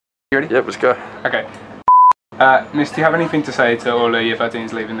You ready? Yep, let's go. Okay. Miss, do you have anything to say to all Year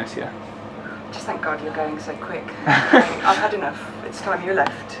 13s leaving this year? Just thank God you're going so quick. I've had enough. It's time you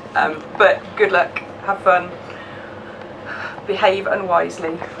left. But good luck, have fun, behave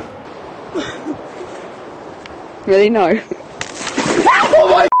unwisely. Really? No.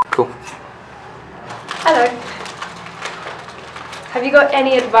 Cool. Hello. Have you got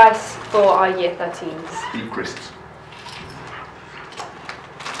any advice for our Year 13s? Eat crisps.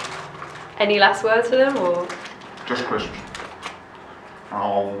 Any last words for them, or? Just crisps.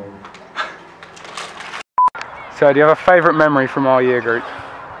 Oh. So, do you have a favourite memory from our year group?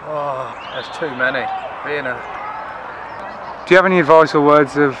 Oh, there's too many. Do you have any advice or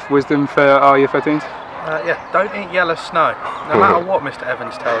words of wisdom for our Year 13s? Yeah, don't eat yellow snow. No matter what Mr.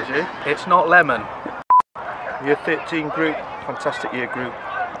 Evans tells you, it's not lemon. Year 13 group, fantastic year group,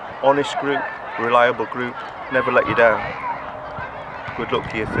 honest group, reliable group, never let you down. Good luck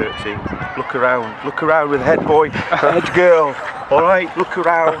to Year 13. Look around with head boy, head girl. Alright, look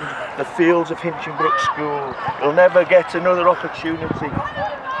around the fields of Hinchingbrooke School. You'll never get another opportunity.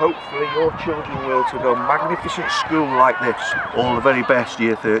 Hopefully your children will, to go magnificent school like this. All the very best,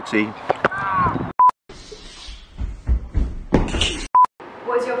 Year 13.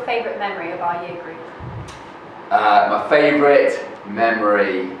 What is your favourite memory of our year group? My favourite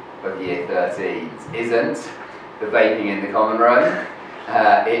memory of Year 13s isn't the vaping in the common room.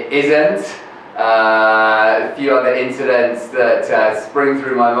 It isn't a few other incidents that spring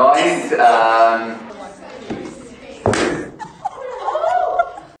through my mind.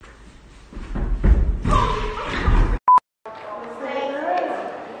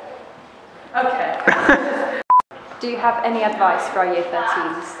 Okay. Do you have any advice for our Year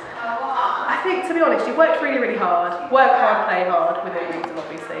 13s? I think, to be honest, you've worked really, really hard. Work hard, play hard, within reason,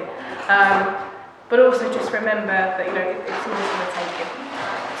 obviously. But also just remember that, you know, it's always going to take it.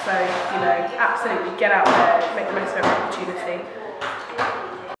 So, you know, absolutely get out there, make the most of every opportunity.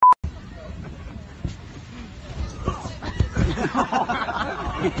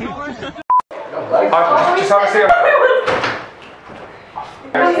 Just have a seat.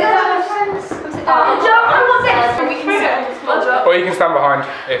 Or you can stand behind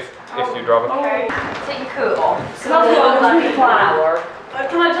if you'd rather. Take your coat off. Can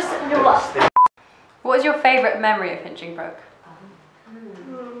I just sit in your lap? What is your favourite memory of Hinchingbrooke?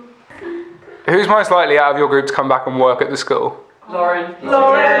 Who's most likely out of your group to come back and work at the school? Lauren.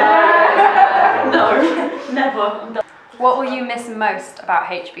 No, never. What will you miss most about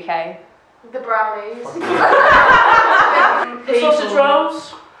HBK? The brownies. The sausage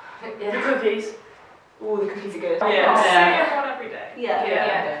rolls. Yeah, the cookies. Oh, the cookies are good. Yeah. See everyone every day. Yeah,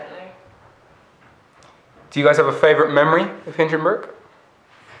 definitely. Do you guys have a favourite memory of Hinchingbrooke?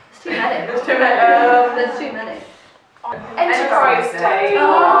 There's too many. There's too many. There's too many. Enterprise Day.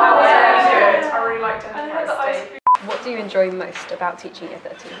 Oh, yeah. Good. I really liked Enterprise Day. What do you enjoy most about teaching Year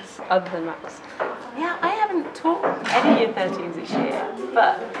 13s, other than maths? Yeah, I haven't taught any Year 13s this year,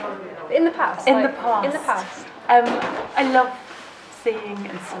 but in the past. In the past. I love seeing, and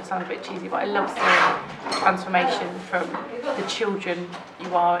this will sound a bit cheesy, but I love seeing the transformation from the children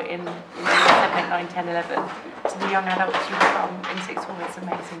you are in 7, 8, 9, 10, 11 to the young adults you become in 6th form. It's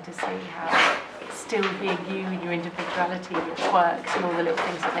amazing to see how still being you and your individuality, your quirks and all the little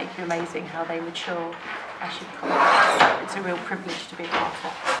things that make you amazing, how they mature as you become. It's a real privilege to be a part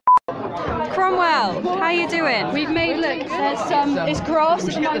of. Cromwell, how are you doing? We've made, look, there's it's grass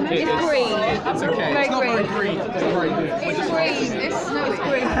at the moment, it's green. That's okay. Very it's not green. very green. It's very good. It's green, it's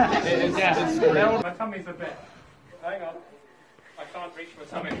green. It is, yeah, it's green. My tummy's a bit. Hang on. I can't reach my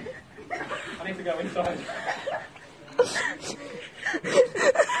tummy. I need to go inside.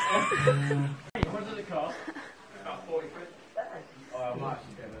 What does it cost? About 40 quid. Oh, I might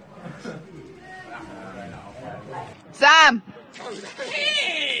actually get it. Sam!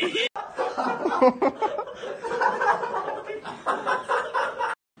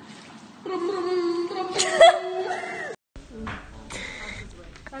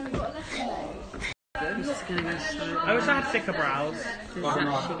 I wish I had thicker brows. This is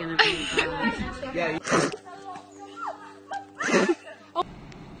actually going to be Yeah.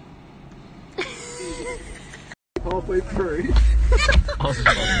 Halfway through.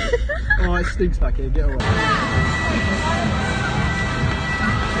 Oh, it stinks back here. Get away.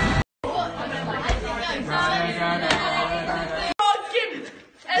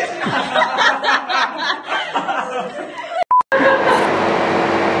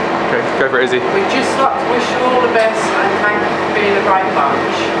 Okay, go for it, Izzy. We'd just like to wish you all the best and thank you for being a great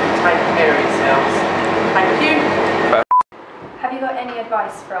bunch and taking care of yourselves. Thank you. Have you got any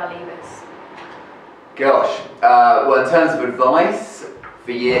advice for our leavers? Gosh, well, in terms of advice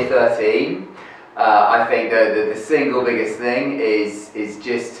For year 13, I think the single biggest thing is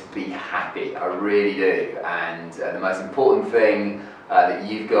just to be happy. I really do. And the most important thing that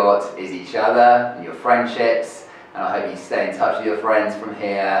you've got is each other and your friendships. And I hope you stay in touch with your friends from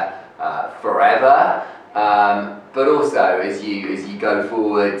here forever. But also as you go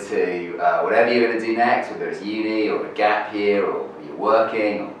forward to whatever you're going to do next, whether it's uni or a gap year or you're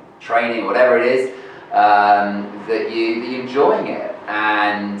working or training, whatever it is, that you're enjoying it.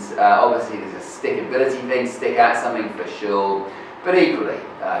 And obviously there's a stickability thing, stick at something for sure, but equally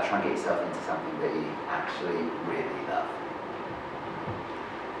try and get yourself into something that you actually really love.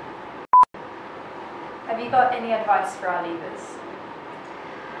 Have you got any advice for our leavers?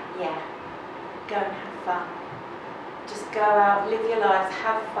 Yeah, go and have fun. Just go out, live your lives,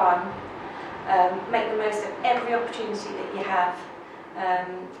 have fun, make the most of every opportunity that you have,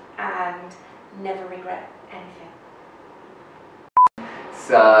 and never regret anything.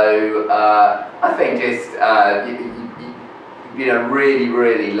 So I think just you've been a really,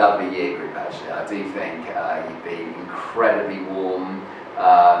 really lovely year group actually. I do think you've been incredibly warm,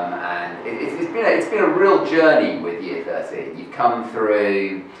 and it's been a real journey with year 13. You've come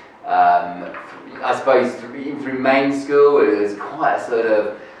through, I suppose, even through main school. There's quite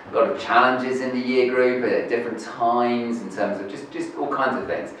a lot of challenges in the year group at different times in terms of just all kinds of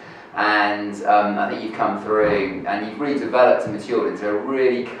things. And I think you've come through and you've really developed and matured into a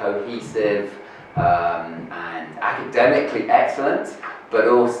really cohesive and academically excellent, but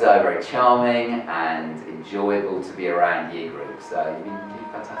also very charming and enjoyable to be around year group. So you've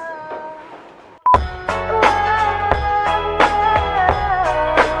been fantastic.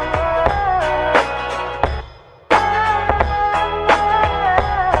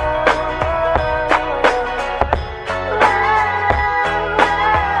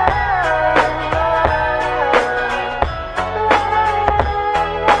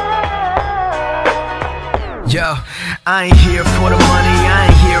 Yo, I ain't here for the money,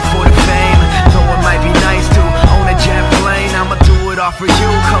 I ain't here for the fame. Though it might be nice to own a jet plane, I'ma do it all for you,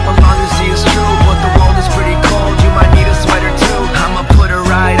 come along and see it's true. But the world is pretty cold, you might need a sweater too. I'ma put a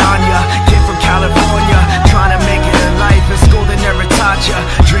ride on ya, kid from California, trying to make it in life. In school they never taught ya,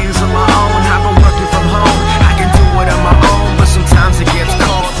 dreams of my own, I've been working from home. I can do it on my own, but sometimes it gets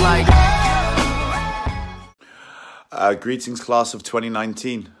cold like... Greetings class of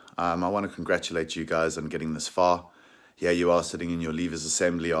 2019. I want to congratulate you guys on getting this far. Here you are sitting in your Leavers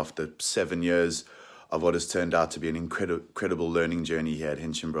Assembly after 7 years of what has turned out to be an incredible learning journey here at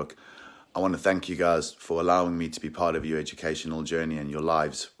Hinchingbrooke. I want to thank you guys for allowing me to be part of your educational journey and your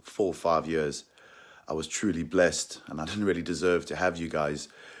lives for 5 years. I was truly blessed and I didn't really deserve to have you guys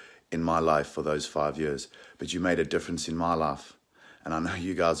in my life for those 5 years, but you made a difference in my life. And I know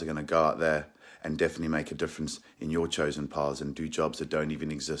you guys are going to go out there and definitely make a difference in your chosen paths and do jobs that don't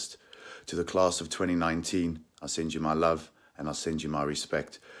even exist. To the class of 2019, I send you my love and I send you my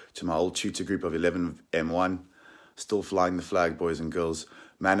respect. To my old tutor group of 11 M1, still flying the flag, boys and girls.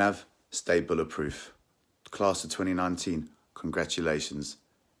 Manav, stay bulletproof. Class of 2019, congratulations.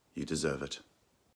 You deserve it.